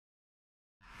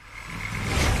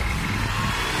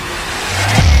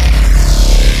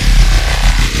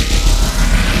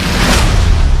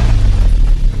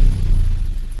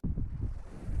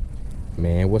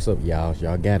what's up, y'all?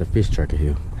 Y'all got a fish trucker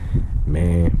here.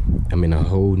 Man, I'm in a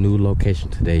whole new location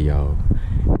today, y'all.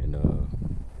 And I'm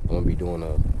gonna be doing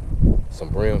some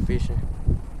brim fishing,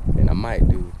 and I might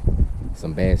do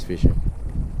some bass fishing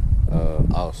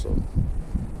also.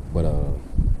 But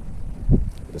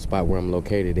the spot where I'm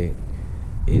located at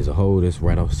is a hole that's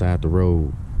right outside the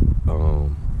road,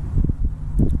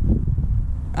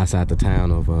 outside the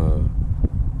town of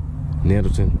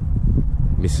Nettleton,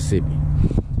 Mississippi.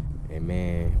 And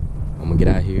man, I'm gonna get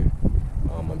out here.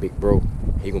 My big bro,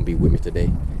 he gonna be with me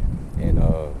today, and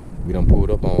we done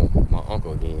pulled up on my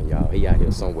uncle again, y'all. He out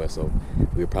here somewhere, so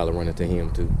we'll probably run into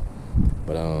him too.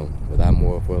 But without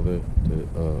more further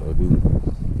ado,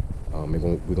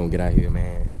 we're gonna get out here,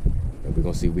 man, and we're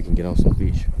gonna see if we can get on some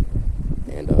fish.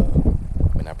 And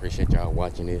man, I appreciate y'all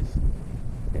watching this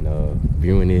and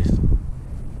viewing this.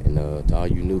 And to all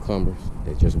you newcomers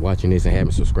that's just watching this and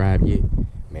haven't subscribed yet,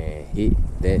 man, hit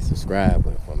that subscribe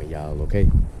button for me, y'all, okay?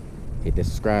 Hit that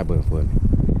subscribe button for me.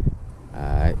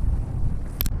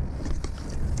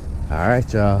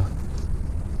 Alright, y'all.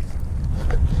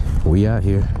 We out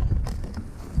here.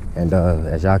 And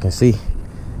as y'all can see,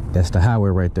 that's the highway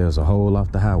right there. There's a hole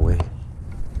off the highway.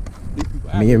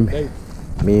 Me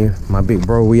and my big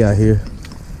bro, we out here.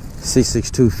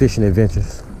 662 Fishing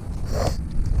Adventures.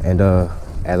 And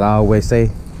as I always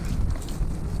say,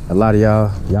 a lot of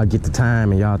y'all get the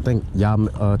time and y'all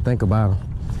think about him.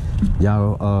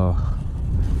 Y'all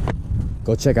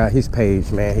go check out his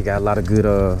page, man. He got a lot of good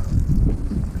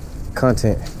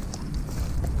content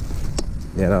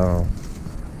that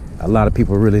a lot of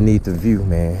people really need to view,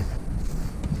 man.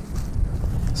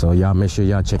 So y'all make sure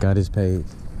y'all check out his page,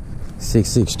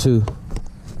 662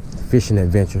 Fishing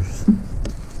Adventures.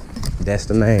 That's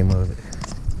the name of it.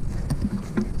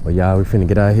 But y'all, we finna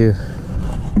get out here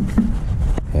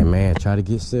and man, try to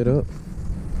get set up.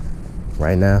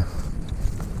 Right now,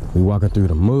 we walking through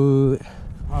the mud,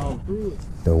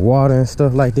 the water and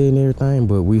stuff like that and everything,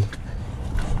 but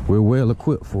we're well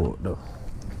equipped for it though.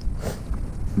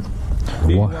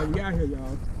 While we out here,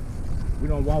 y'all, we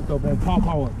done walked up on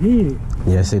Pawpaw again.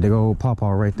 Yeah, see, they go old Pawpaw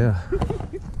right there.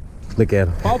 Look at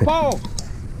him. Pawpaw!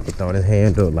 He throwing his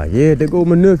hand up like, yeah, there go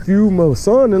my nephew, my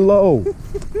son-in-law.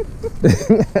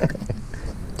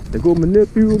 There go my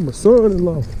nephew, my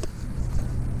son-in-law.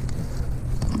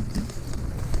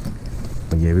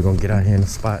 But yeah, we're gonna get out here in the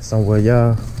spot somewhere,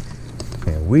 y'all,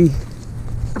 and we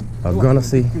are gonna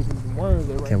see,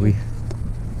 can we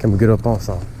get up on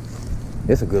something.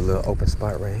 It's a good little open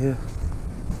spot right here.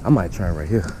 I might try right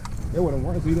here. That what them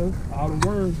worms be though, all them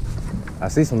worms. I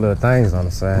see some little things on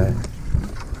the side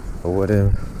or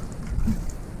whatever.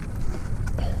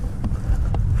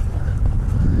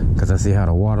 Cause I see how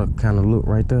the water kind of look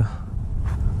right there.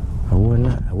 Or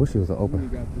whatnot. I wish it was an open.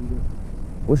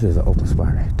 Wish it was an open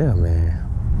spot right there, man.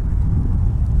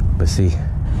 But see,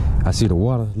 I see the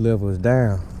water level is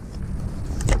down.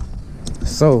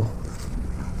 So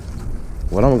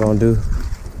what I'm gonna do,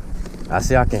 I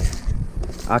see I can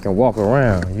walk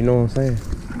around, you know what I'm saying?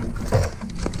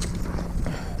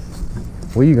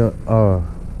 Where you gonna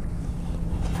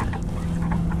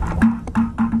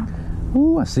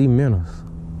ooh, I see minnows.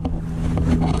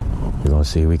 We're gonna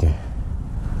see if we can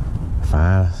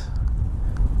find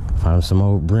some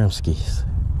old brimskis.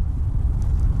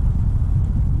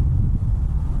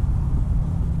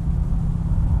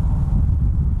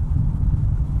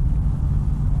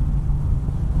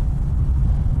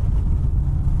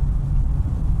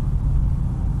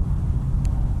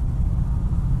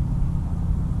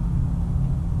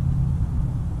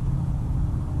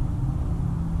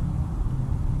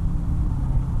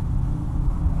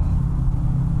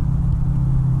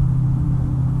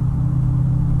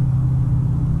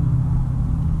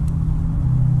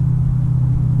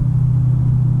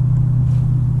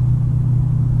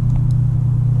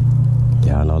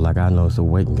 Like I know it's a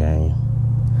waiting game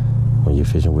when you're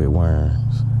fishing with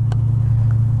worms,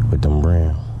 with them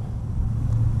brim.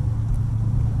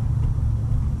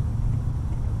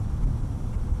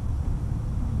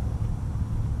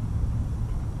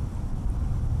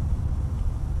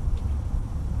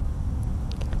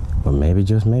 But maybe,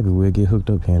 just maybe, we'll get hooked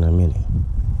up here in a minute.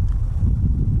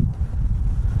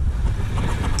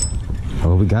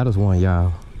 Oh, we got us one,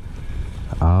 y'all,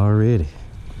 already.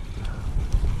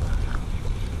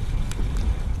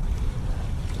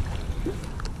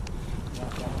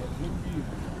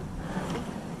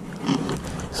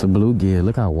 It's a bluegill.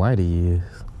 Look how white he is.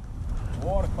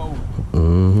 Water cold.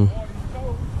 Mm-hmm.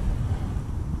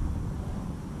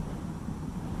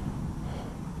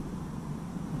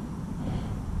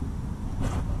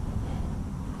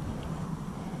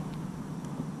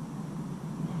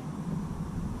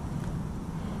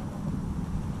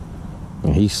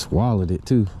 He swallowed it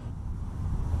too.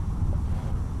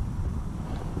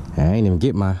 I ain't even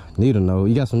get my needle nose.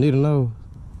 You got some needle nose?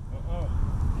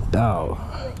 Dog.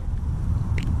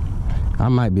 I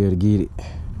might be able to get it.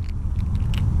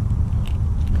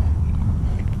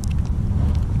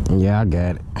 Yeah, I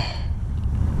got it.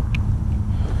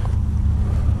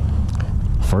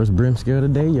 First brim scare of the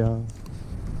day, y'all.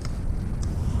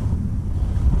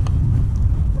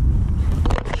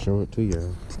 Show it to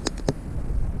y'all.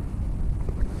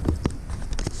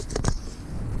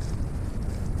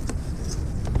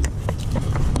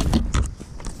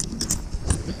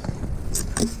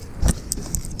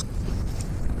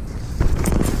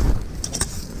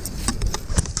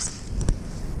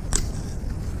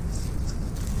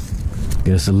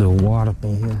 Get us a little water up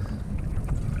in here.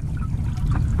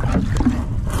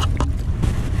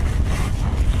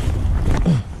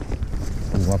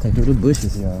 I'm walking through the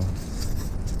bushes, y'all.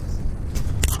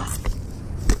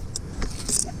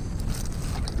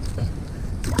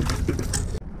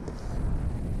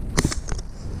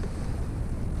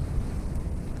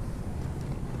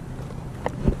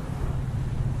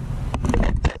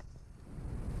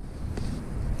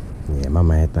 Yeah, my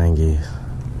main thing is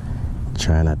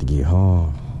try not to get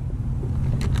harmed.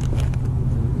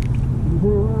 You put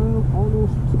around all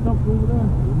those stuff over there.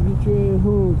 You get your ass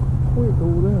home quick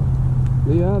over there.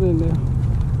 They out in there.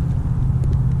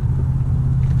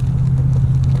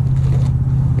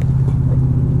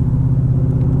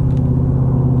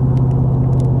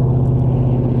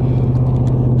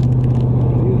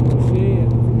 There's a shed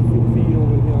 50 feet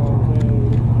over here all the time.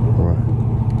 Right.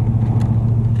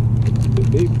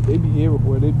 They be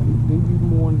everywhere. They be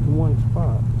more than one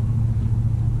spot.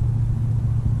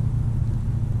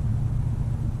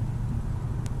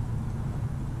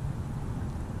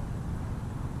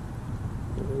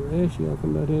 Last year I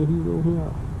come out there, he was over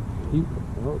here.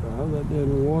 I was out there in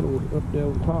the water, was up there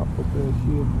on top up there and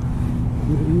shit.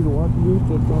 He was watching you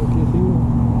stuff trying to catch him.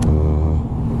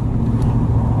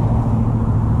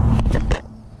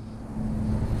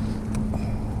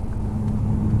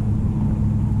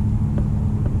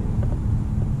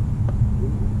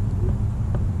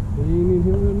 He ain't in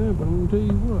here right now, but I'm gonna tell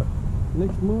you what.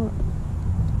 Next month,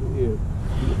 yeah,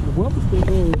 the weather's still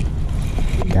going.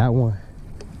 Got one.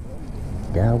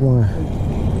 Got one.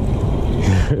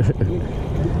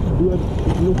 You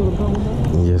know what I'm talking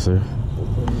about? Yes, sir.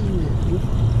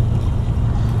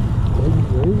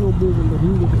 There ain't no bigger, but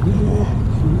he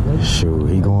Sure,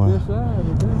 he going.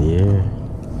 Yeah.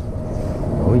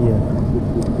 Oh, yeah.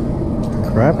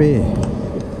 Crappie.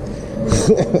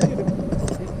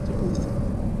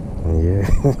 Yeah.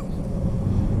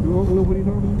 You all know what he's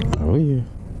talking about? Oh, yeah.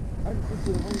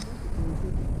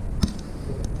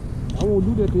 I won't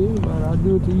do that to anybody. I'll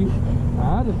do it to you.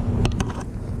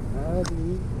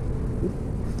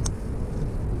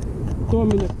 Throw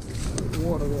him in the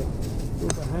water there. Go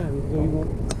behind me. So he won't.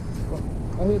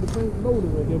 I had the bank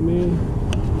loaded right there, man.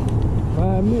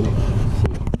 5 minutes.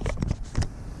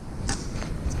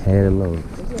 Had it loaded.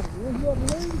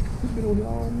 He's been on here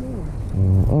all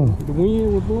morning. The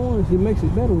wind was blowing. It makes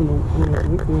it better when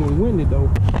it's windy, though.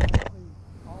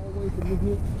 All the way from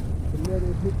here to let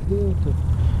it hit here to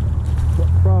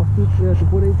cross through there to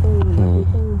where they phone.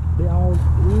 They all in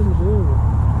the area.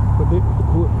 But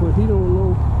he don't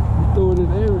know. You throw it in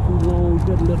the area too long, you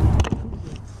gotta let them.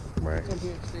 Right. Come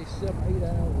here and stay 7-8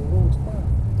 hours in one spot.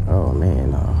 Oh,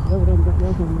 man, no. That's what I'm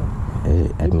talking about.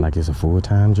 It acting like it's a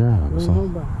full-time job or That's what I'm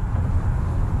something. talking about.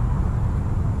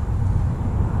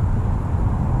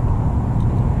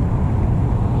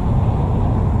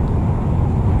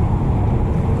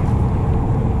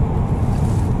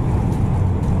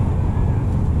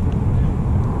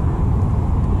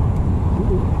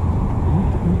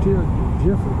 Tell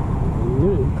Jeffrey, he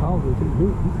called me. He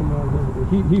come out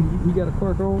here. He got a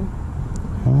clerk on?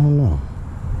 I don't know.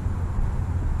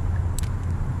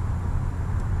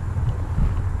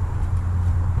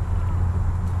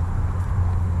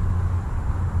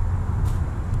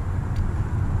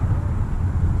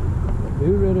 They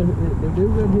were ready to hit the thing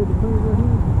right here.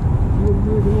 You ever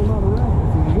do a lot of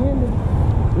rapids? If it's windy,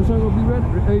 this ain't gonna be ready.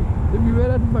 Hey, they be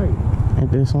ready at the bank.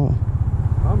 Ain't there something?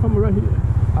 I'm coming right here.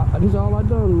 This is all I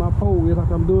done. My pole is like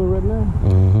I'm doing right now.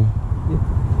 Yeah.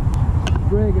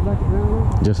 Drag it like it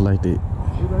down. Just like that.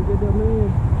 If I get that man,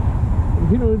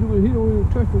 he don't even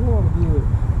touch the water good.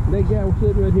 That guy was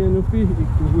sitting right here in the fish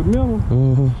with Miller.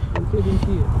 And taking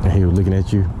shit. And he was looking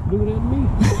at you. Looking at me.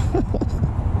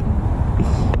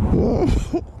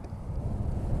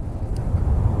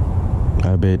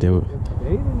 I bet they were. They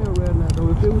ain't in there right now though.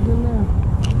 If it was in there,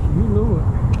 you know it.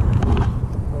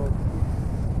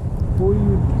 Before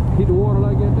you hit the water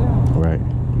like that down. Right.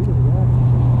 You know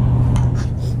that.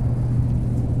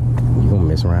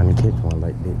 mess around and catch one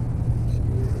like that.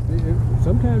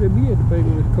 Sometimes they be at the bank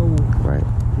when it's cold. Right.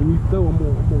 When you throw, I'm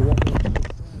gonna walk around.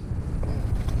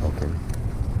 Okay.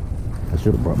 I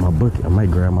should have brought my bucket. I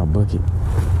might grab my bucket.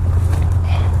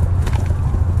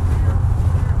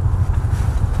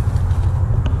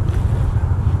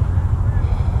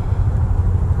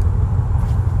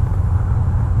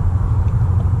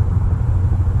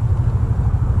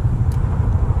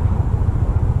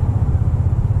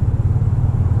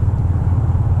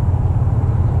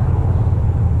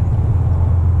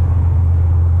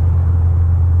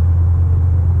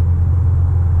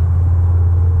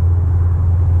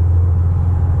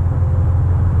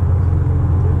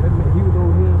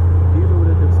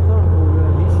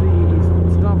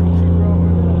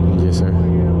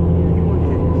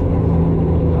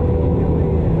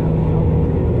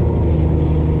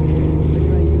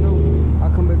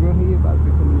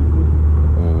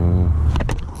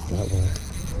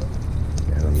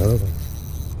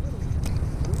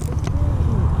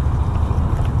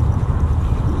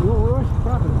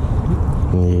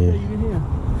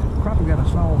 Crappie got a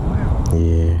soft mouth.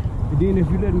 Yeah. And then if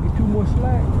you let him get too much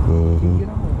slack, he'll get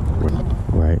on.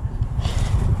 Right.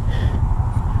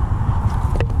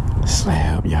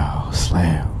 Slab, y'all.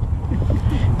 Slab.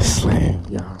 Slab,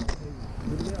 y'all.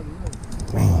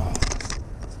 Man.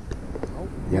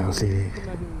 Y'all see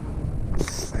this?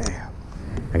 Slab.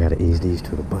 I gotta ease these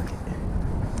to the bucket.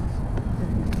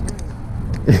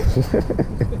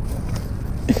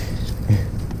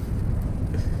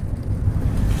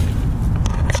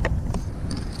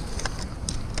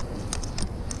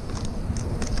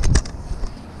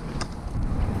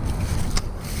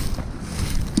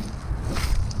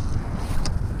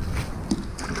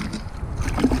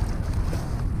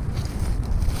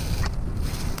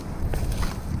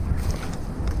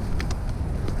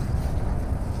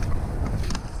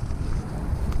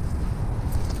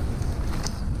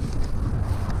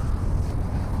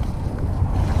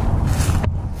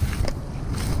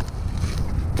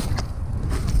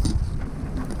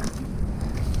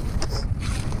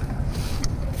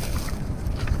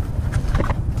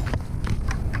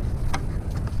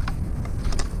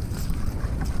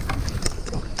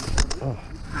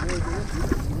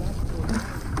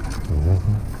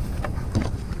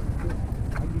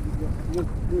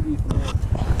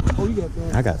 Oh, you got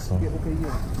that? I got some. Yeah, okay,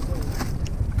 yeah.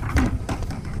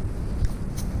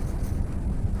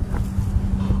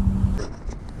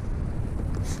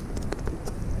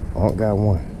 I got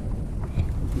one.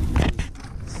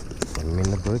 Put them in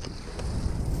the bucket.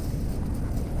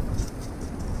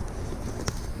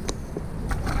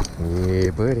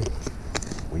 Yeah, buddy.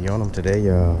 We on them today,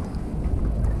 y'all.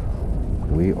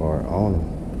 We are on them.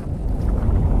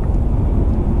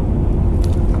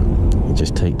 It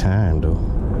just take time, though.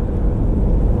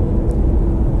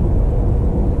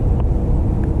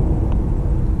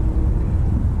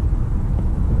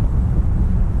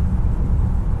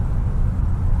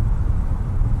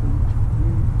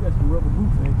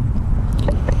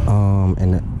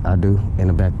 I do in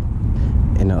the back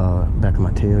of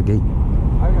my tailgate.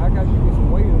 I got you get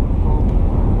some weight. I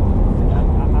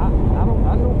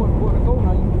know where to go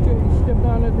now. You step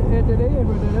down at that edge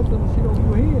right there. That's some shit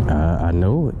over your head. I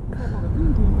know it.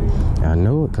 I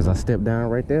know it because I stepped down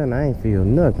right there and I ain't feel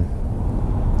nothing.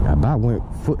 I about went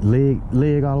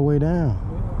leg all the way down.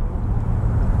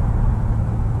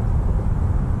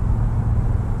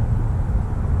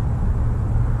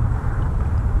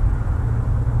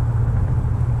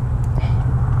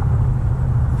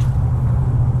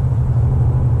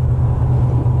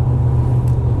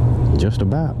 Just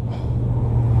about.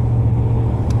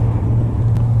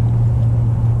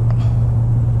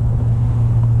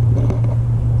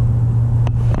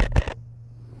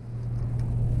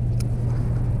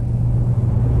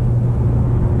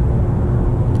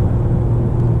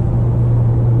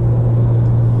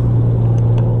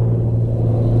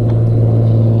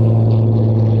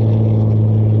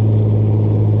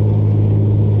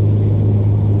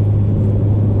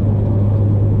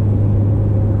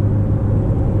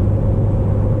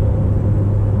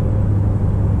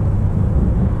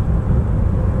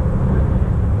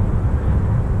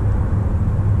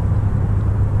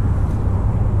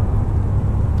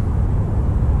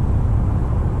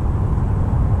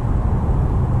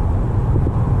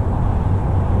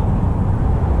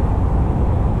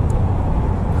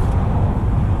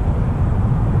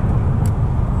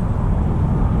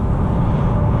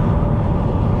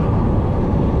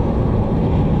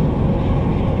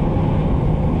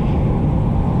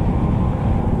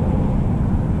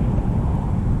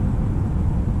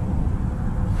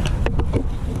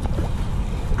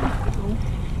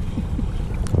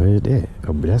 Where's that?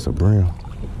 Oh, that's a brown.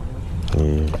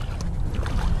 Yeah.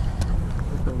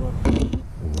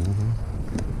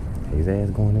 His ass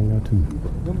going in there too.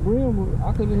 The brim, I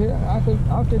was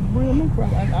catching brim and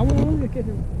crappie. I wasn't only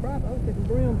catching crappie, I was catching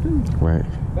brim too. Right.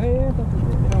 Bass,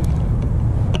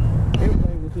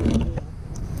 everything was in there.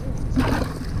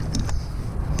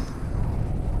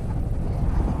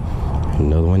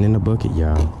 Another one in the bucket,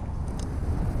 y'all.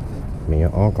 Me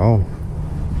and Unc on.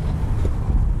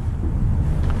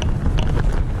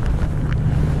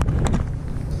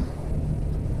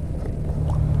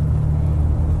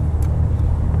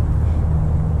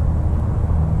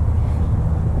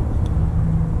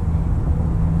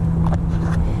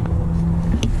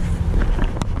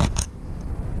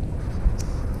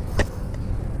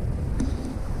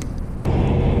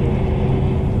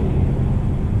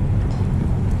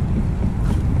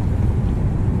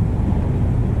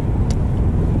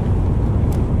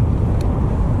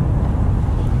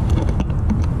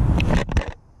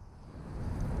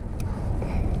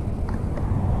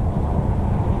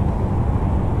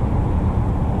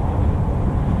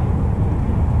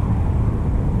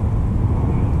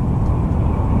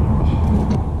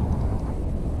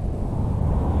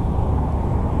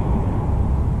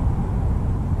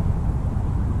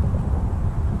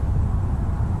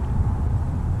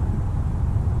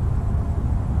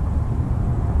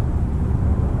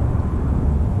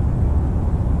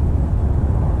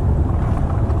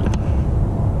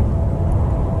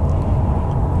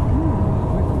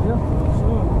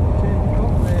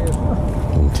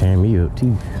 Tear me up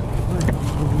too.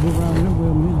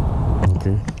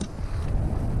 Okay.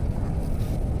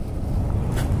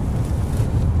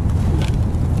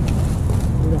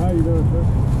 How you doing, sir?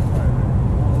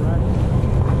 All right.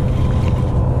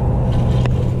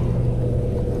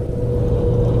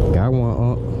 Got one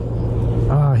up.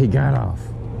 Oh, he got off.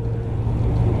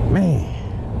 Man.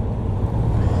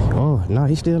 Oh, no,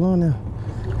 he's still on there.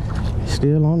 He's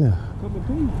still on there. Coming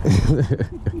to you.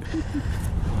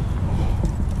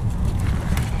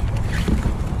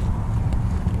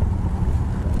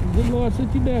 Good Lord,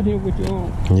 sit you down here with your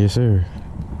arm. Yes, sir.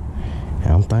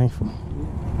 I'm thankful.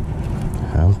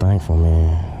 I'm thankful,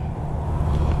 man.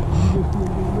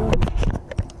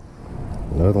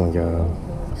 Another one, y'all.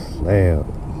 Slab.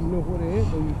 You know what it is,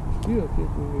 but you still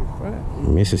catch it fried.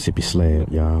 Mississippi slab,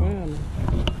 y'all.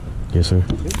 Yes, sir.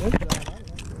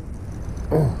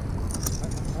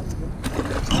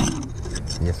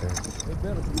 Yes, sir.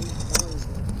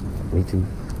 Me too.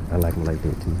 I like them like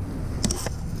that too.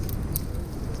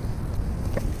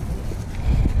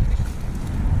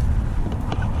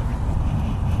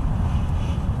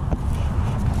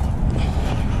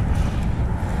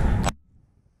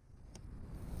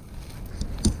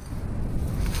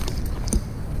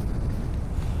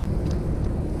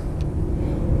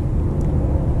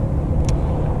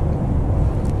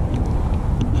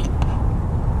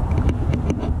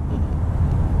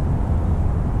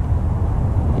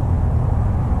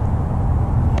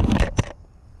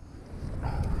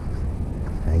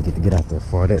 Get out there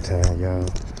far that time, y'all.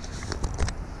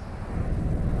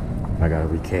 I gotta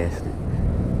recast it.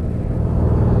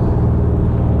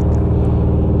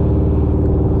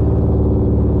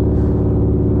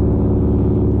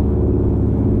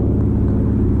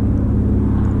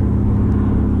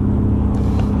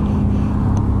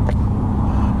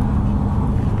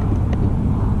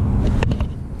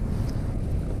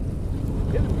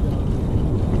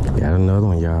 Got another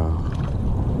one, y'all.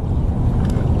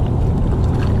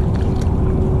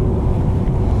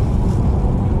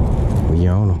 We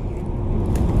on them.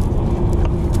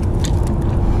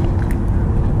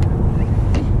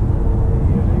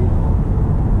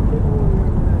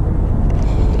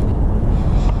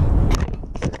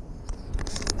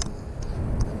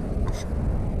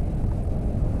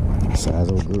 Size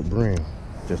of a good brim.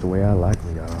 Just the way I like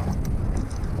them, y'all.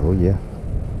 Oh yeah.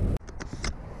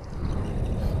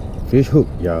 Fish hook,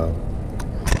 y'all.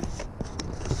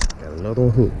 Got another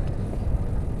one hooked.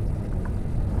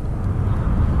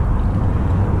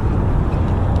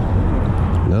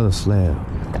 Another slab.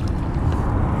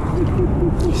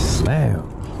 Slab,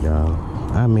 y'all.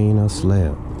 I mean a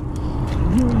slab.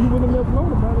 You would have never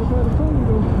known about it if I had told you,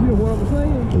 though. You know what I'm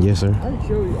saying? Yes, sir. I can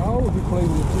show you. I always be playing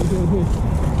with it.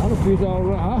 I don't fish all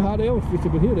around. I hardly ever fish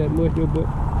up in here that much, though, but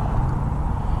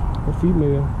a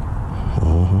female.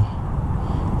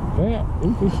 Fat.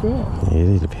 Them fish fat. It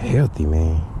is healthy,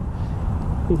 man.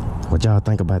 What y'all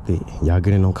think about that? Y'all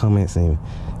get in them comments and,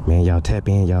 man, y'all tap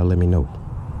in, y'all let me know.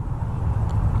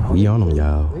 We on them,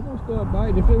 y'all. They gonna start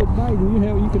biting. If they were biting,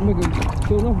 you can make a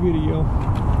show enough video.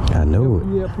 I know it.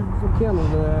 Yeah, people from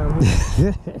Canada around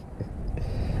here.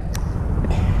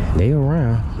 They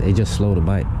around. They just slow to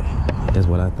bite. That's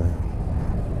what I think.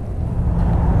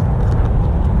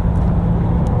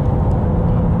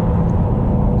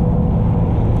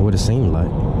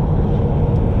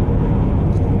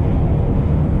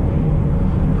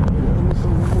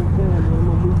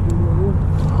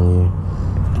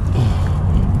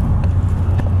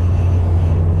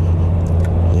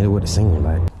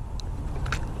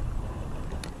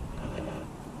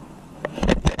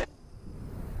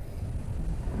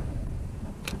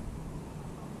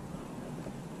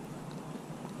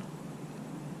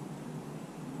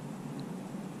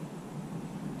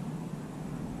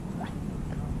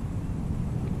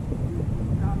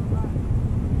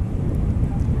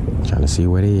 Let's see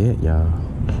where they at, y'all.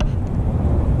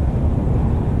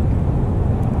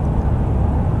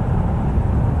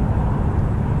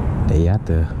 They out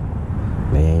there.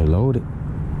 They ain't loaded,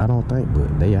 I don't think,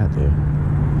 but they out there.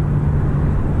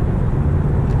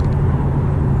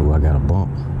 Oh, I got a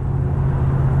bump.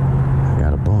 I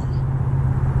got a bump.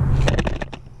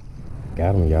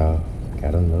 Got him, y'all.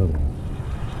 Got another one.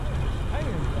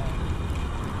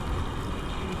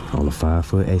 On a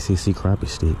 5-foot ACC crappie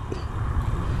stick.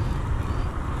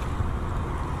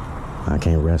 I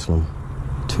can't wrestle them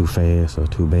too fast or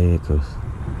too bad, because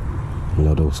you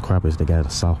know those crappies, they got a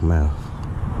soft mouth.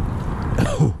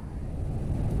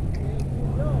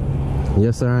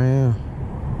 Yes, sir, I am.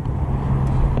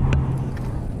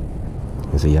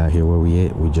 And so y'all here where we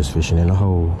at? We just fishing in a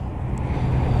hole.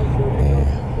 And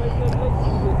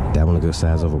that one a good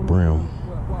size of a brim.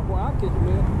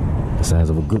 The size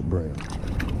of a good brim.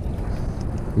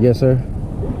 Yes, sir.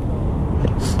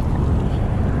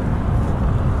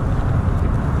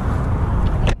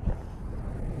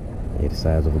 Yeah, the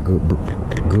size of a good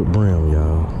brim,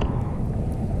 y'all.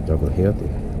 Y'all healthy.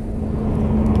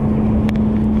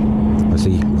 I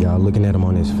see y'all looking at them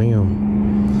on this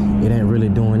film. It ain't really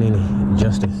doing any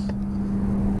justice.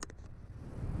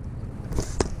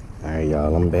 All right,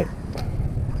 y'all, I'm back.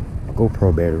 My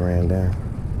GoPro battery ran down.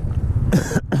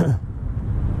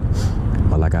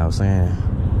 But like I was saying,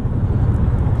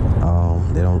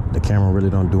 the camera really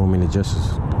don't do them any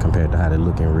justice compared to how they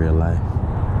look in real life.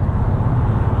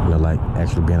 You know, like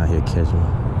actually being out here catching.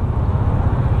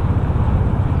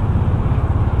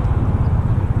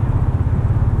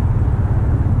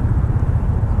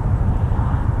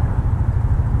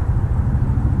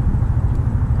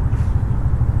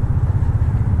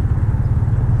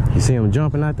 You see him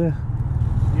jumping out there?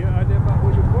 Yeah, I did about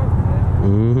where you're working at.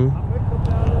 Mm-hmm. I may come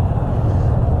down there.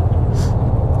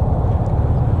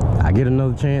 I get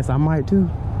another chance, I might too.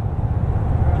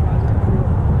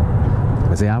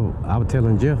 I see, I was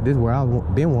telling Jeff this is where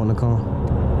I've been wanting to come.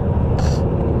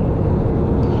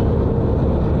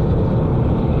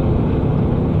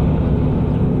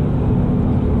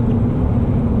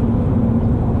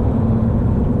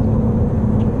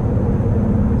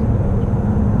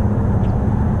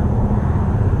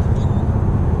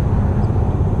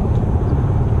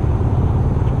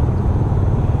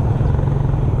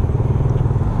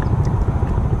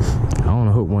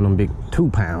 One of them big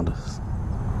 2-pounders.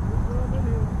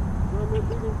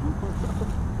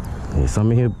 Yeah,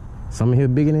 some of here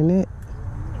bigger than that.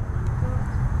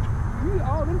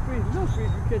 All them fish, little fish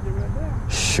you catching right there.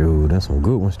 Shoot, that's some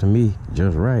good ones to me.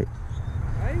 Just right.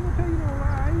 I ain't gonna tell you no lie.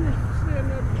 I ain't saying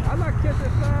nothing. I like catch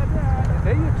that side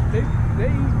there. They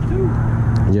eat too.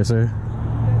 Yes, sir.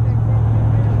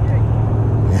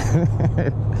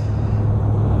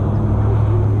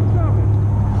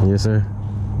 Yes, sir.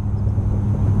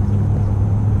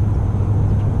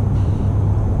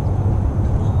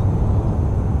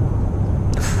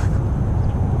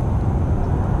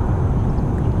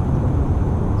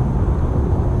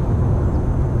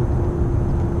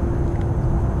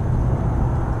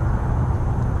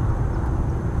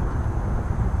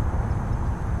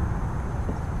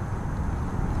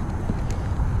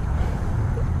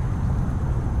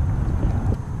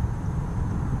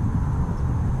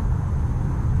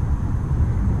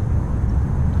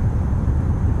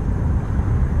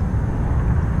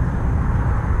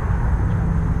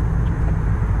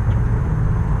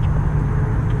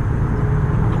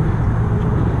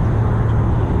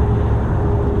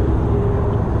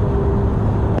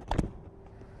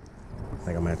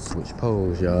 Switch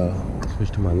poles, y'all.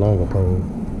 Switch to my longer pole.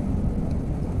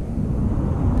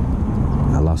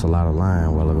 I lost a lot of line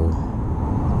a while ago.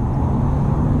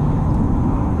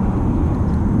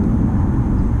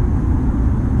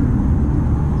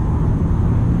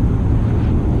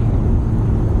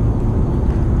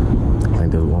 I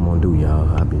think that's what I'm gonna do, y'all.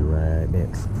 I'll be right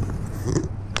back.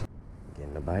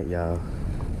 Getting the bite, y'all.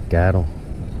 Got him.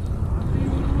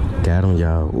 Got him,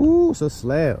 y'all. Ooh, it's a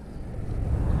slab.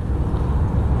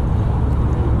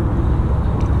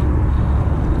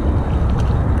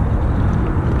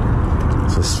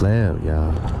 Slab,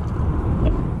 y'all.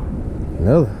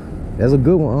 Another. That's a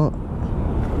good one,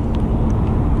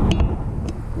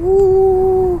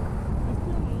 Ooh.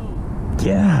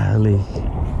 Golly.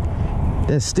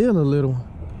 That's still a little one.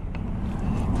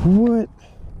 What?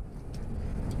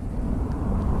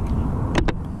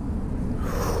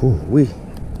 Ooh, let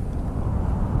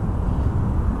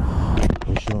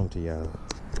me show them to y'all.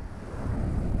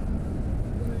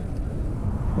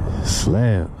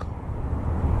 Slab.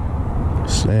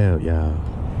 Slab, y'all.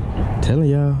 Telling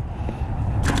y'all.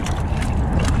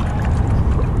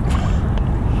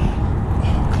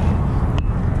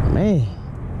 Man,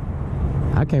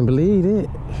 I can't believe it.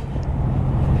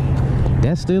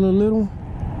 That's still a little one.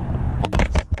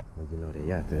 You know they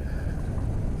got there.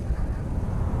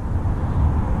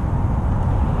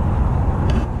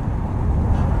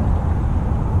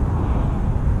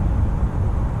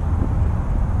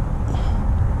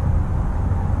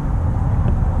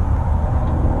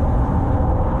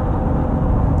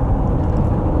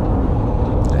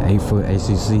 The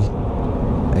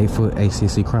 8-foot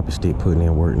ACC crappie stick putting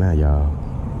in work now, y'all.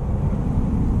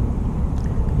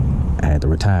 I had to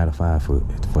retire the 5-foot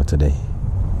for today.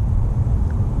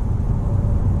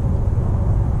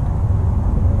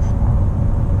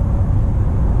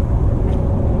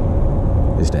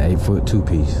 It's the 8-foot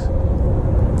 2-piece.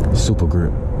 Super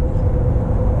grip.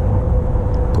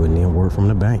 Putting in work from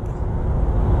the bank.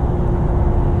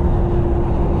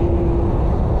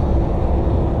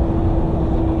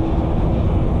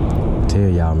 Tell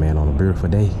y'all, man, on a beautiful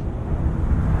day,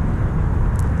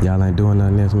 y'all ain't doing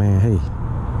nothing else, man. Hey,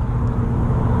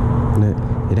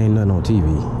 it ain't nothing on TV.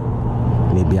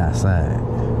 You need to be outside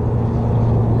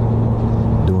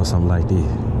doing something like this.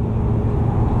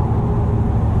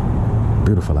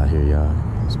 Beautiful out here, y'all.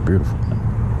 It's beautiful.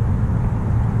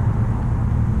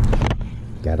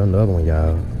 Got another one,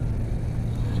 y'all.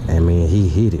 I mean, he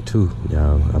hit it too,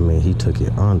 y'all. I mean, he took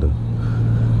it under.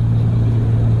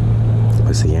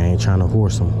 But see, I ain't trying to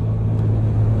horse him.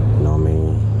 You know what I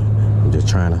mean? I'm just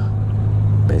trying to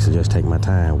basically just take my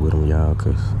time with him, y'all,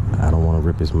 because I don't want to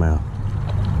rip his mouth.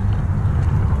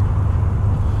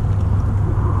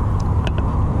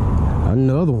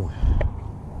 Another one.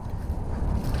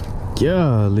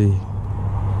 Golly.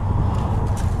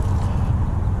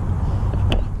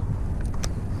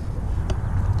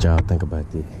 What y'all think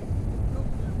about this?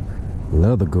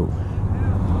 Another good one.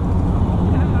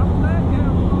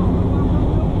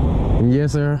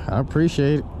 Yes, sir. I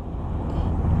appreciate it.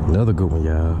 Another good one,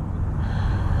 y'all.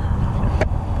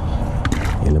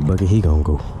 In the bucket he gonna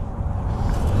go.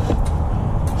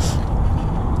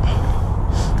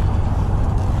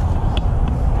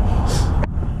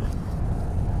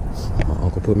 My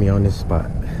uncle put me on this spot.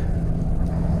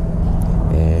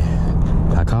 And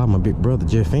I called my big brother,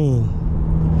 Jeffine.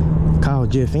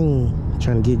 Called Jeffine,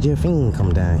 trying to get Jeffine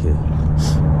come down here.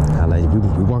 I like,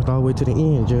 we walked all the way to the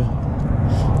end, Jeff.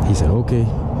 He said, okay.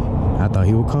 I thought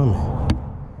he was coming.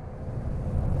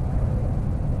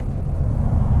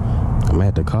 I'm gonna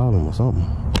have to call him or something.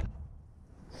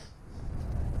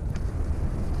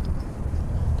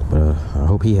 But I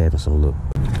hope he having some luck.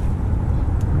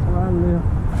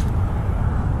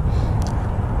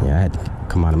 Yeah, I had to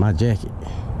come out of my jacket.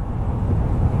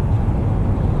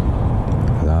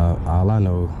 All I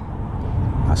know,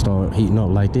 I start heating up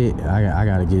like that. I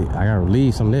gotta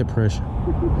relieve some of that pressure.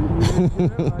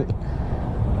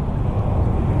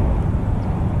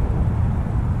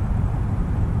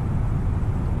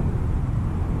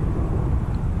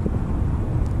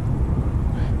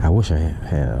 I wish I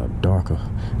had a darker.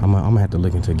 I'm gonna have to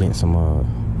look into getting some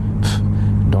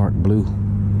dark blue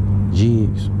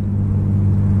jigs.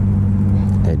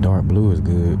 That dark blue is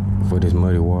good for this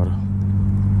muddy water.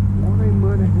 Water ain't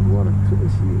muddy. Water,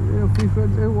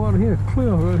 that water here is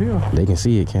clear right here. They can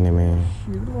see it, can they, man?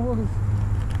 Shit,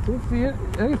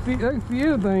 they can see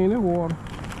everything in that water.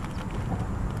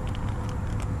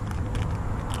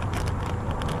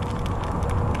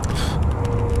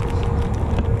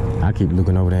 I keep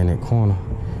looking over there in that corner.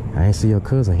 I ain't see your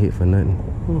cousin hit for nothing.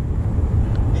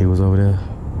 He was over there.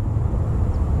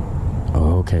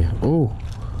 Oh, okay. Oh.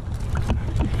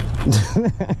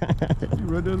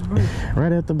 Right at the bank.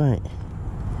 Right at the bank.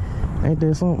 Ain't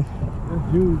there something?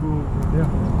 That's June bug right there.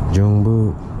 June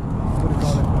bug. What do you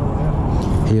call that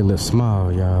over there? He a little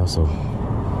small, y'all, so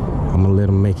I'm gonna let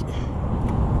him make it.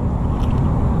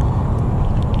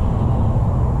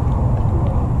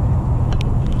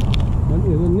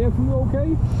 Is the nephew okay?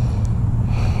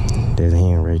 There's a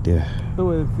hand right there.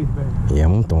 Throw that fish back. Yeah,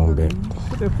 I'm gonna throw him back.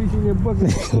 Put that fish in your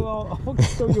bucket.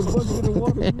 Throw your bucket in the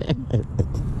water.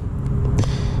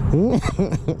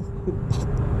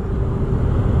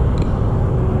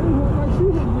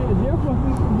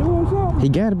 He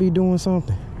gotta be doing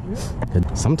something.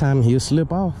 Yeah. Sometimes he'll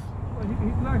slip off. He's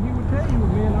like he would tell you,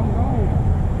 man, I'm gone.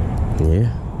 Yeah.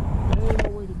 There ain't no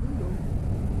way to do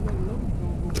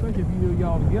though. Especially if you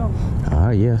y'all together.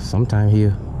 Yeah, sometimes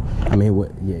he'll, I mean,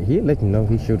 what? Yeah, he'll let you know.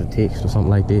 He shoot a text or something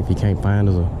like that if he can't find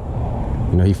us, or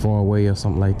you know, he far away or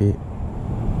something like that.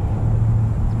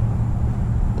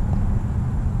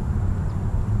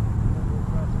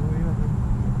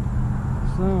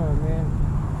 Sun, man.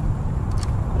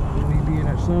 We be in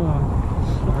that sun.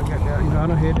 I got that, you know, I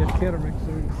done had that cataract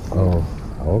surgery. Oh,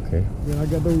 okay. Then I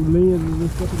got those lenses and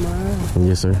stuff in my eyes.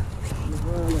 Yes, sir.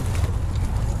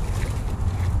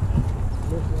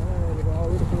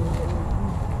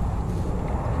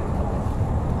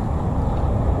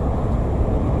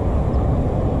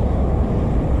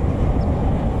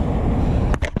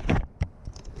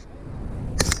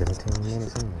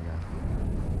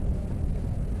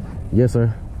 Yes,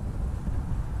 sir.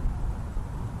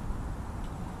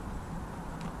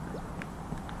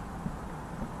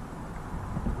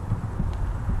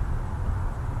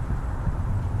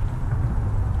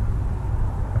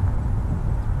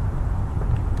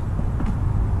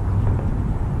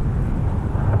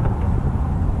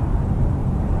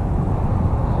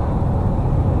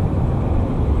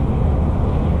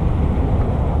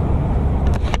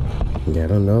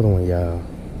 Got another one, y'all.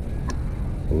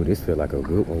 Ooh, this feel like a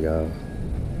good one, y'all.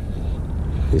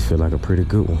 This feel like a pretty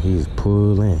good one. He's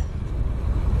pulling.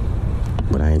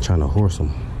 But I ain't trying to horse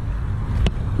him.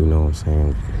 You know what I'm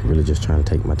saying? Really just trying to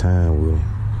take my time with him.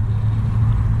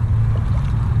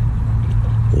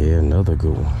 Yeah, another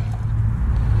good one.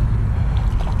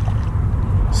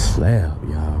 Slab,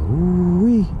 y'all.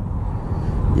 Ooh-wee.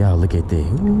 Y'all look at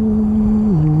that.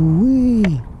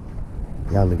 Ooh-wee.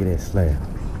 Y'all look at that slab.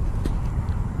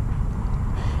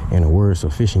 In the words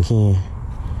of Fishing Ken,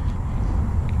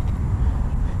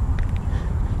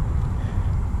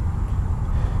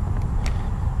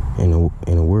 in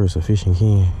the words of Fishing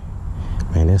Ken,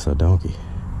 man, that's a donkey.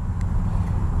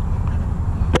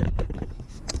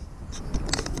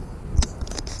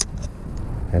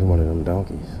 That's one of them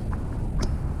donkeys.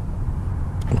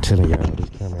 I'm telling y'all, this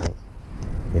camera,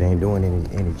 it ain't doing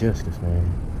any justice, man.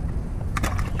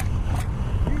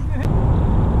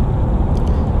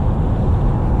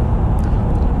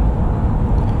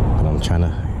 Trying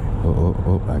to,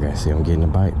 I gotta see I'm getting a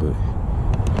bite, but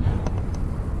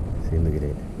see, look at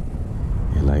that.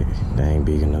 It's like, that ain't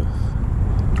big enough.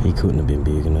 He couldn't have been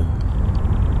big enough.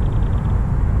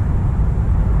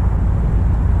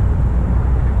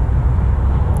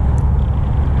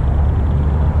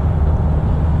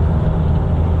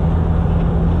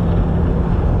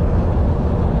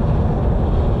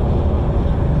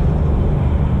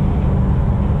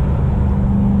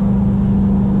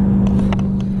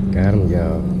 Got him,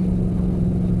 y'all.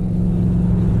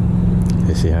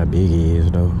 Let's see how big he is,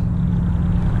 though.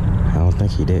 I don't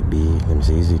think he that big. Let me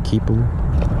see, is he keepable?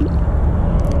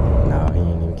 Nah, he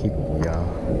ain't even keepable, y'all.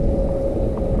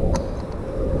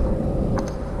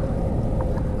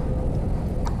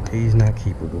 He's not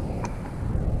keepable.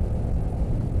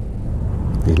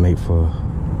 He's made for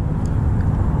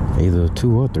either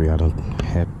 2 or 3. I don't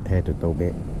had to throw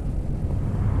back.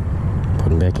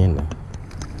 Put him back in there.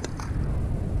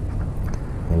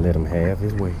 And let him have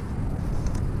his way.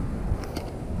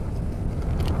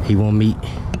 He won't meet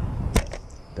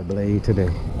the blade today.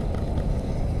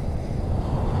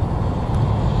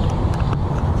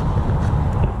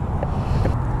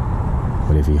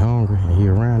 But if he hungry and he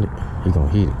around it, he gonna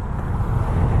hit it.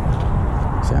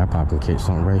 See, I probably can catch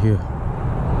something right here,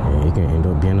 and it can end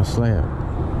up being a slab.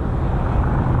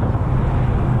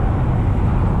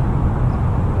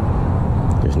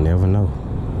 Just never know.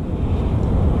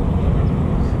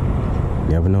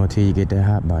 Never know until you get that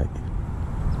hot bite.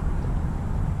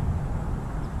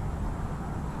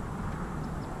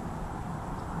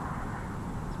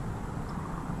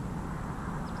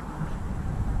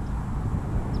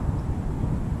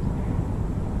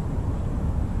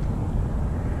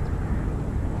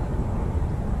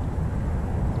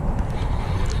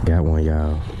 Got one,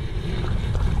 y'all.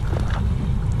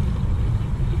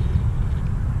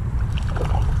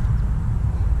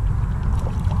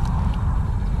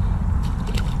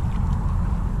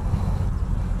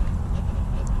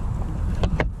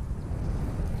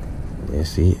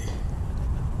 That's it.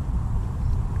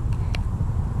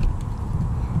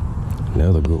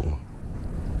 Another good one.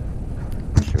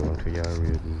 Show them to y'all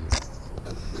real good.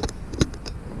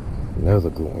 Another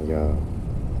good one, y'all.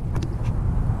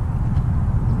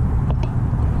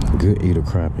 Good eater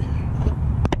crappie.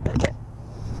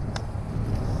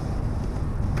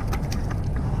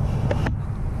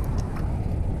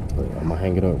 I'm gonna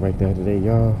hang it up right there today,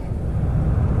 y'all.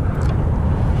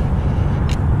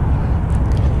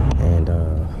 And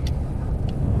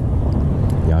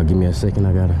y'all give me a second.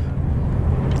 I gotta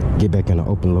get back in the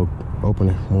more open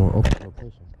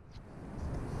location,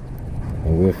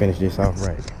 and we'll finish this off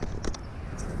right.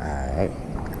 All right.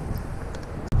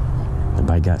 The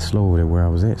bike got slow at where I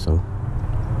was at, so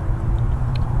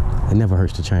it never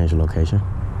hurts to change the location.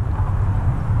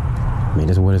 I mean,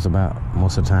 that's what it's about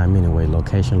most of the time anyway.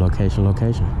 Location, location,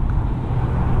 location.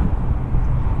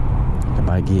 The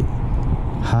bike get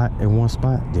hot in one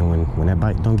spot, then when that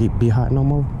bite don't be hot no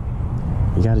more,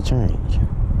 you gotta change.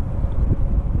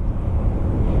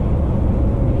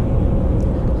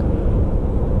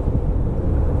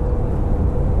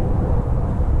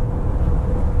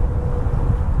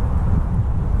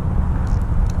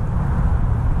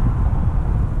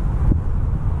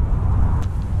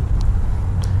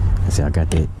 See, I got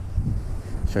that.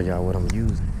 Show y'all what I'm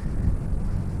using.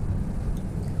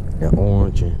 That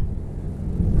orange and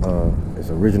it's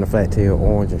original flat tail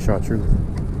orange and chartreuse.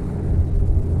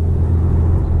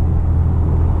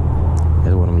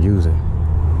 That's what I'm using.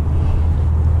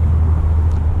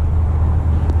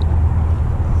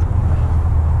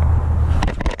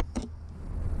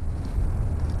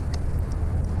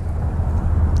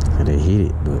 And they hit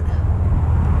it, but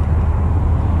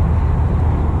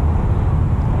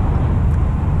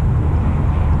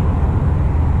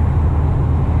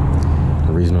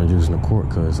the reason I'm using the cork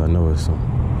because I know it's some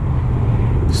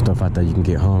stuff out there you can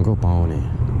get hung up on,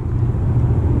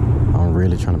 and I'm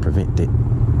really trying to prevent that.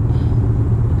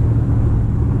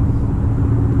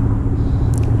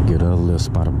 Give the other little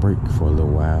spot a break for a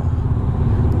little while.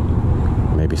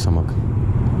 Maybe someone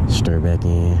stir back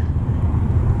in.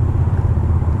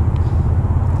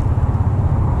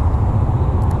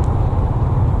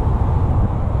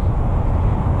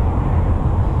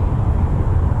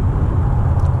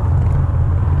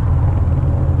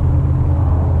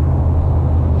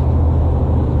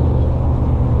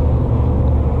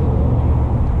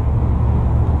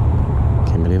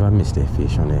 Missed that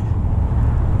fish on that.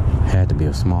 Had to be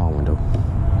a small one though.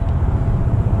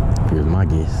 Here's my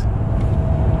guess.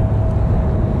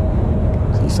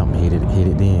 See something hit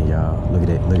it then, y'all. Look at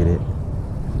that, look at that.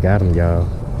 Got him, y'all.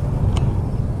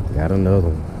 Got another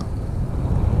one.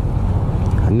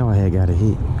 I know I had got a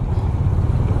hit.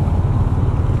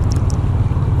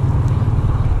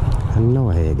 I know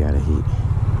I had got a hit.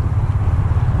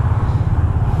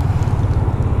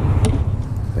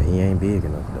 But he ain't big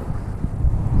enough though.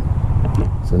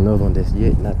 So another one that's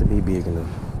yet not to be big enough.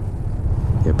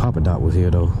 If Papa Doc was here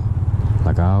though,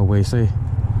 like I always say,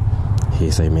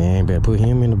 he'd say, man, better put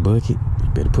him in the bucket.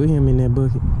 Better put him in that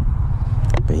bucket.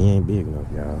 But he ain't big enough,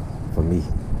 y'all, for me.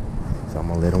 So I'm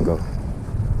gonna let him go.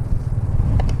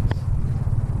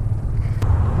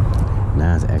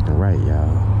 Now it's acting right,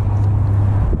 y'all.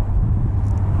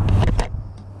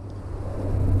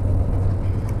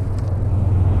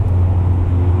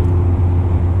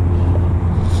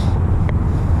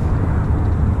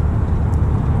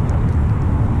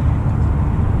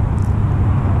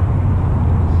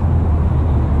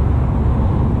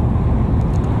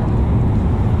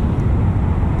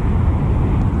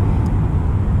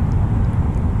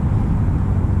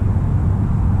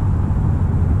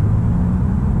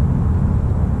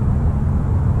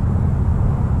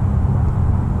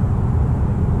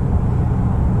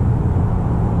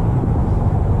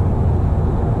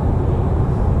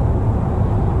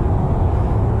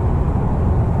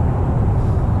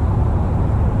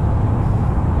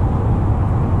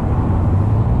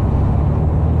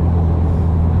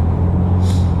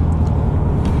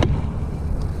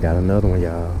 Got another one,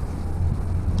 y'all.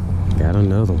 Got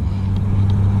another one.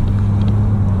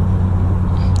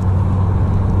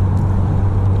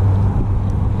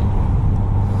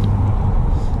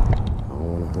 I don't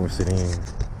want to horse it in.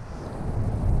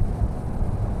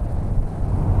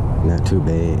 Not too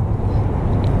bad.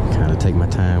 Kind of take my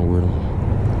time with him.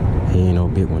 He ain't no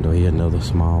big one though. He another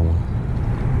small one.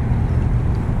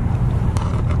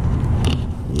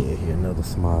 Yeah, he another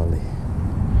smallie.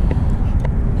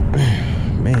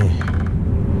 Man,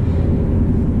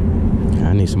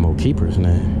 I need some more keepers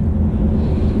now.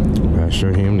 I'll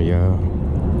show him to y'all.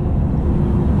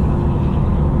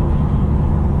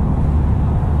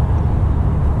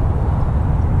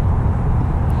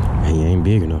 He ain't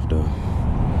big enough though.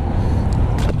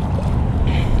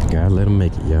 Gotta let him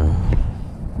make it, y'all.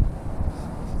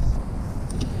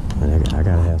 I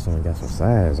gotta have something got some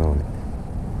size on it.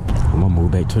 I'm gonna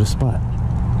move back to the spot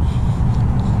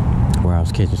where I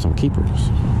was catching some keepers.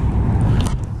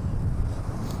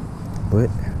 But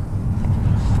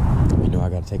you know I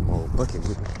gotta take my old bucket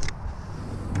with me.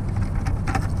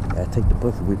 Gotta take the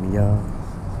bucket with me, y'all.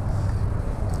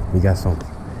 We got some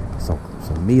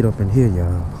meat up in here, y'all.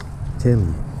 I'm telling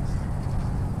you.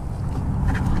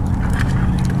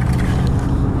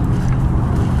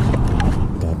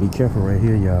 Gotta be careful right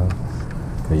here, y'all.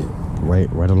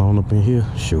 Right along up in here.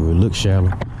 Sure, it looks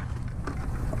shallow.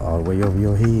 All the way over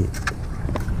your head.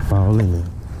 Fall in there.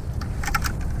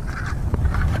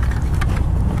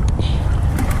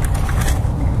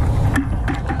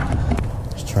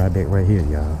 Let's try back right here,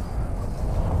 y'all.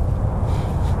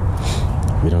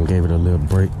 We done gave it a little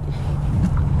break.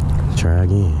 Try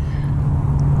again.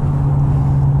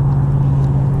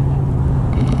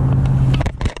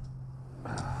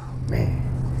 Oh, man.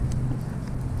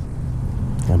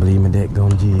 Can't believe my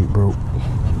dadgum jig broke.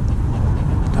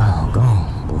 Oh,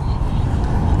 gone, bro.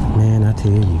 Man, I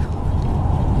tell you.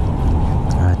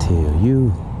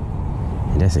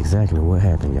 And that's exactly what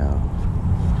happened, y'all.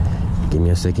 Give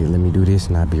me a second, let me do this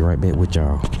and I'll be right back with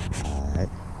y'all. Alright.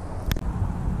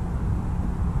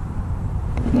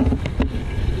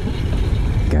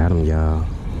 Got him, y'all.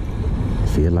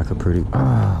 Feel like a pretty,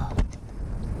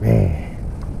 man.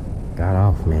 Got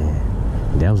off,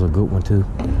 man. That was a good one too.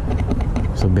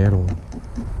 It's a better one.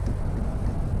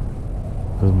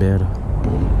 It was better.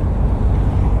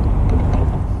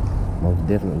 Most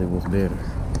definitely was better.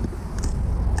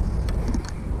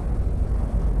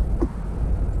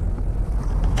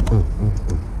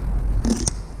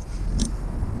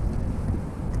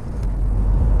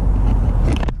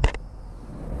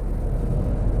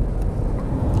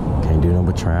 Can't do nothing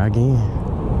but try again.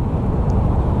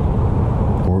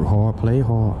 Work hard, play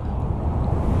hard.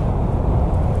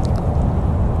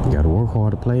 You gotta work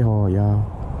hard to play hard, y'all.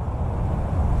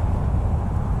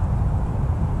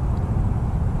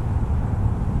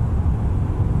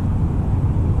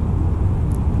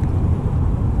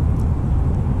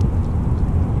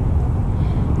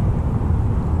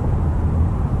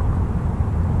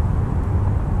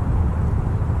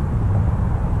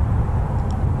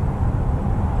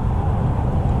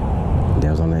 That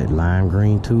was on that lime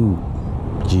green tube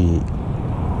jig.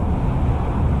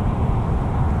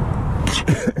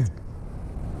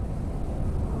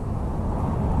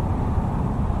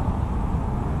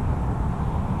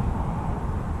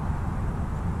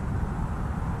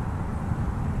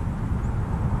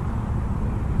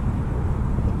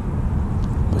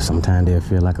 But sometimes they'll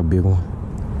feel like a big one.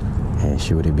 And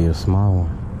sure, it'd be a small one.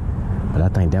 But I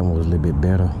think that one was a little bit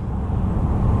better.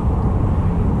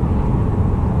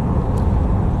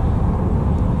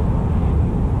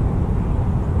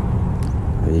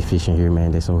 These fish in here,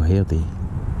 man, they're so healthy.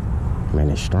 Man,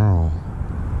 they're strong.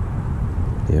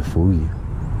 They'll fool you.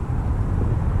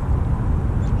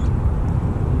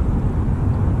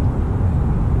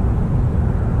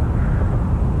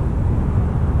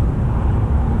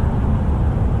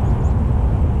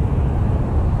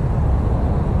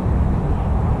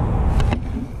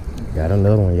 Got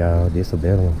another one, y'all. This a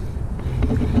better one.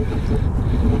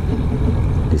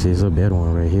 This is a better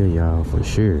one right here, y'all, for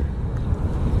sure.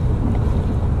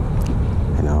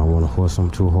 And I don't want to horse them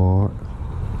too hard,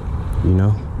 you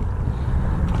know.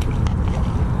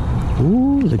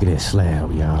 Ooh, look at that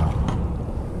slab, y'all.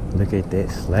 Look at that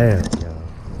slab, y'all.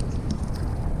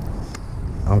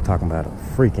 I'm talking about a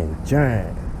freaking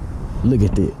giant. Look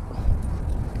at that.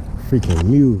 Freaking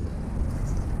mule.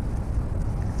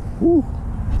 Woo.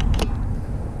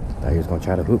 Thought he was gonna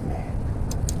try to hook me.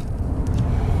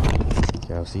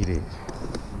 Y'all see this?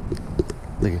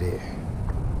 Look at that.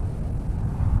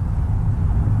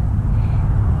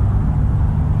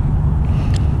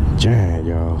 Giant,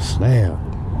 y'all. Slab.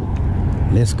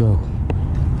 Let's go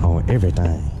on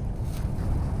everything.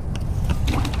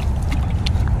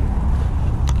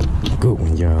 Good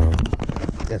one, y'all.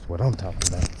 That's what I'm talking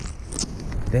about.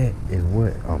 That is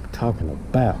what I'm talking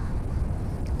about.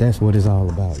 That's what it's all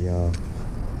about, y'all.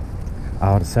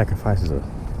 All the sacrifices of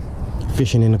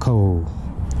fishing in the cold,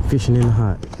 fishing in the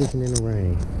hot, fishing in the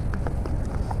rain.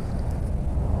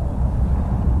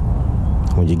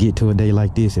 When you get to a day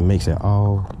like this, it makes it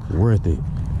all worth it.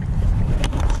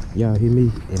 Y'all hear me?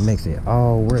 It makes it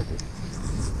all worth it.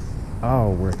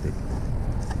 All worth it.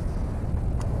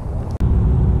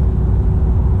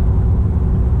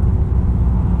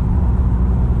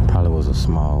 Probably was a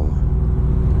small one.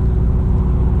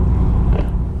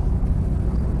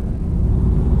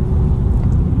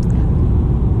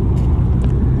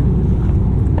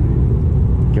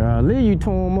 Golly, you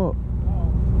tore him up.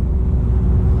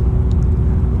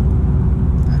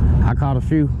 I caught a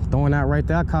few throwing out right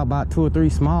there. I caught about 2 or 3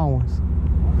 small ones.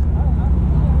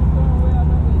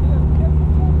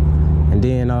 And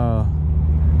then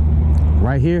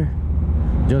right here,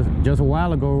 just a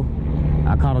while ago,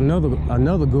 I caught another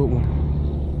good one,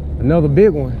 another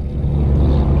big one.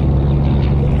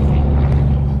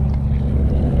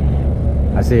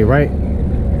 I said right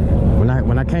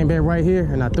when I came back right here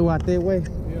and I threw out that way,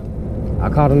 I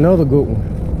caught another good one.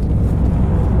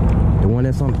 The one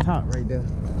that's on the top right there.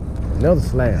 Another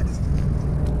slab.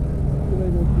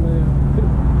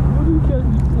 What do you catch?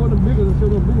 One of the biggest, out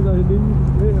here, didn't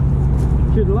you? Yeah.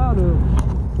 Catch a lot of them.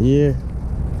 Yeah.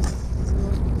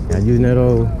 I using that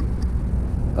old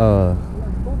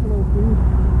buffalo fish.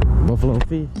 buffalo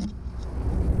fish.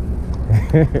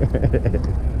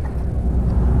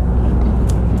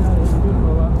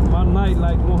 My night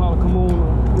light won't have to come on.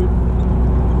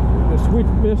 The switch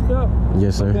messed up.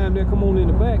 Yes, sir. Sometimes they come on in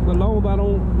the back, but long as I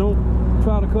don't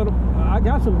try to cut them. I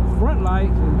got some front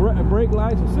lights and brake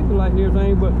lights and signal light and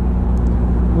everything, but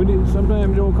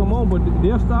sometimes they don't come on. But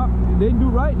they'll stop. They do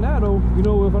right now though. You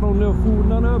know, if I don't never fool with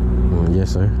none of them.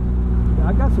 Yes, sir.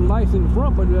 I got some lights in the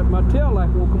front, but my tail light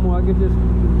won't come on. I guess it's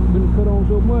been cut on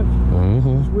so much.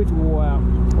 The switch wore out.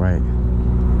 Right. Ain't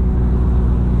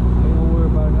no worry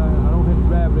about it. I don't have to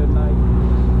drive it at night.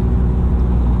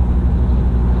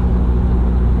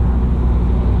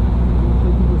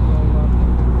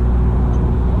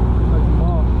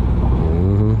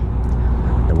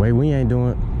 The way we ain't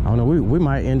doing, I don't know, we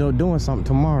might end up doing something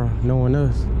tomorrow, knowing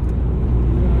us.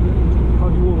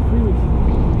 Because you want to fish.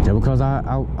 Yeah, because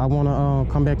I want to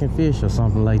come back and fish or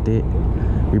something like that.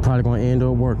 We probably going to end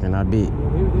up working, I bet. They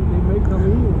may come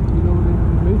in, you know,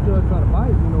 they may start trying to bite,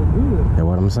 you know, good. That's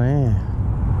what I'm saying.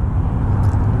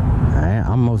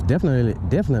 I'm most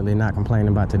definitely not complaining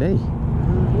about today.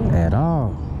 At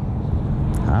all.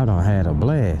 I done had a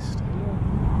blast.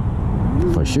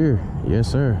 For sure. Yes,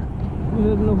 sir. You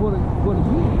didn't know what to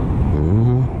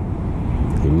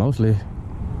do. Mostly,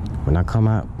 when I come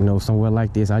out, you know, somewhere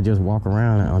like this, I just walk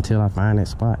around until I find that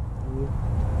spot.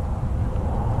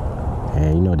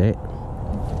 And you know that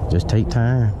just take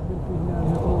time. I've been fishing down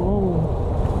here so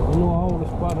long. I know all the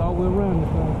spots all the way around this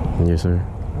thing. Yes, sir.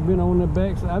 I've been on the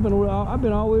back side. I've been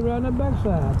all the way around that back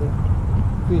side out there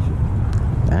fishing.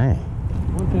 Dang.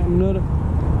 One time or another.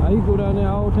 I used to go down there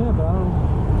all the time, but I don't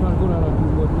try to go down there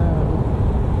too much now.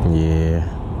 Yeah.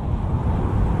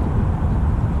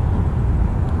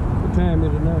 What time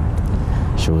is it now?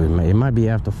 Sure, it might be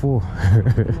after 4. I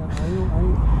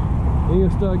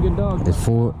ain't start getting dark. It's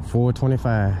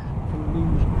 4:25.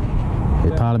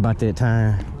 It's probably about that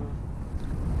time.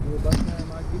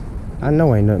 I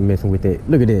know ain't nothing messing with that.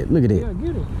 Look at that. Look at that. Yeah,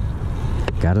 get it.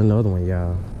 Got another one,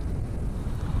 y'all.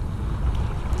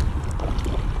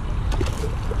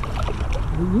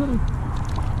 We get it.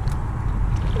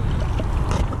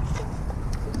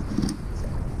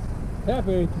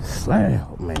 Happy.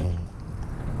 Slab, man.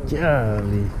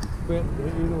 Golly. But,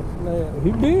 you know, slab.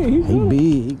 He big. He big.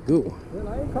 He good. Well,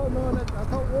 I ain't caught none that. I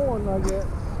caught one like that.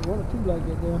 1 or 2 like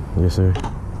that there. Yes, sir.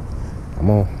 I'm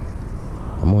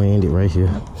gonna end it right here.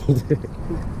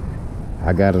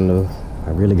 I got enough.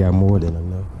 I really got more than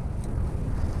enough.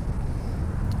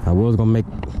 I was gonna make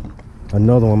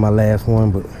another one my last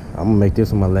one, but I'm gonna make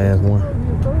this one my last one.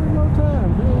 Ain't no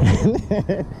time,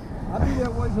 man. I do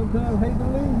that way sometimes. Hate to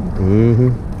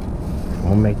leave. I'm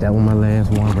gonna make that one my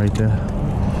last one right there.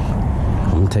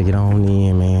 I'm gonna take it on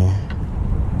in, man.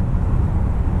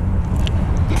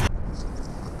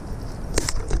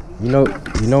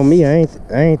 You know me, I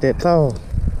ain't that tall.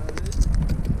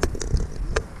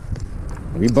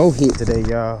 We both hit today,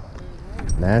 y'all.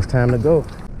 Now it's time to go.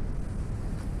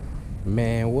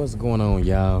 Man, what's going on,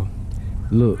 y'all?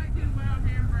 Look,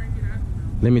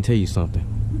 let me tell you something.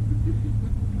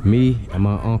 Me and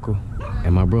my uncle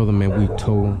and my brother, man, we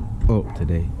tore up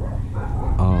today.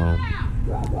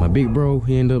 My big bro,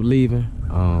 he ended up leaving.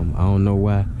 I don't know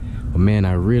why, but man,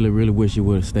 I really wish he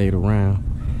would have stayed around.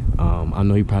 I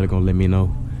know he probably gonna let me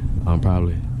know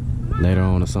probably later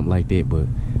on or something like that, but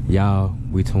y'all,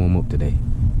 we tore him up today.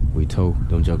 We tore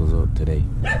them juggles up today.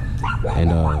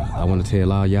 And I want to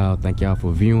tell all y'all, thank y'all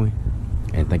for viewing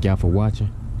and thank y'all for watching.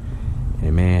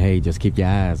 And man, hey, just keep your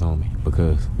eyes on me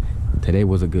because today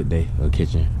was a good day of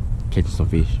catching some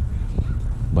fish.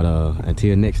 But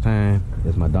until next time,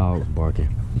 there's my dogs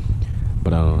barking.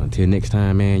 But until next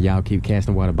time, man, y'all keep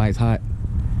casting while the bite's hot.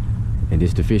 And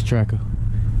this the Fish Tracker.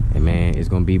 And man, it's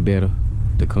gonna be better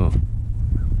to come.